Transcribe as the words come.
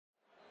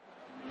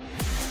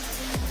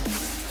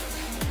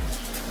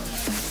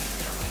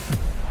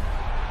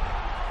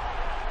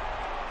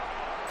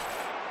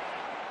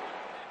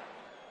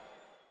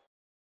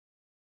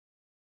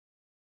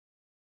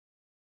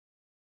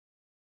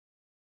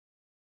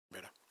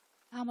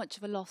How much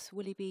of a loss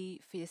will he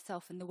be for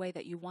yourself in the way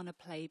that you want to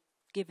play,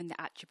 given the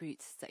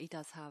attributes that he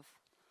does have?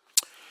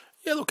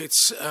 Yeah, look,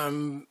 it's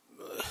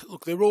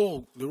they're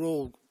all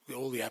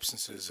the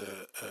absences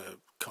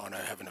kind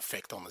of have an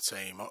effect on the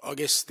team. I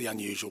guess the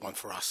unusual one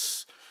for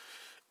us,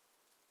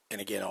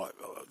 and again,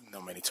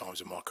 not many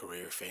times in my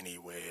career, if any,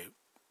 where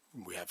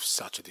we have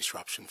such a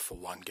disruption for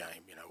one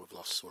game. You know, we've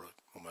lost sort of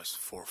almost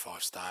 4 or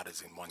 5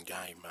 starters in one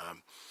game.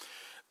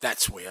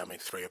 That's where,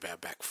 3 of our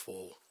back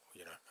 4.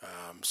 You know,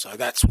 so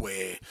that's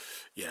where,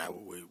 you know,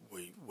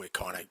 we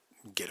kind of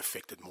get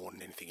affected more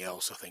than anything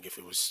else. I think if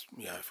it was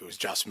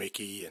just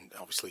Mickey, and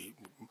obviously,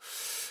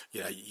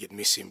 you know, you'd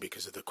miss him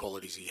because of the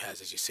qualities he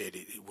has, as you said,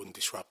 it wouldn't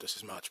disrupt us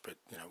as much. But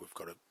you know, we've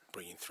got to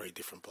bring in 3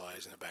 different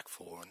players in the back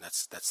 4, and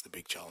that's the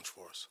big challenge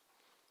for us.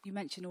 You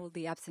mentioned all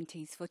the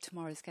absentees for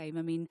tomorrow's game.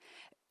 I mean,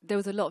 there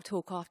was a lot of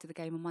talk after the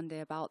game on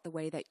Monday about the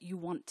way that you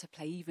want to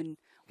play, even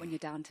when you're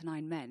down to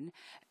 9 men.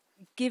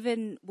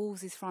 Given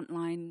Wolves' front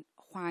line,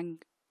 Hwang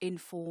in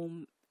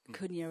form,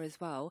 Cunha as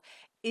well,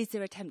 is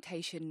there a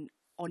temptation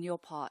on your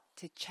part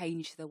to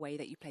change the way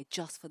that you play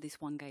just for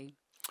this one game?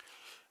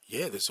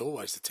 Yeah, there's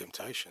always the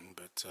temptation,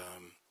 but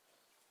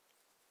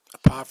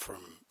apart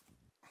from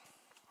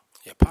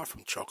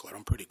chocolate,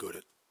 I'm pretty good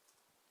at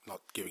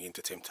not giving in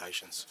to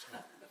temptations.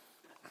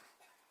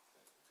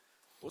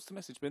 What's the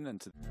message been then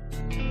to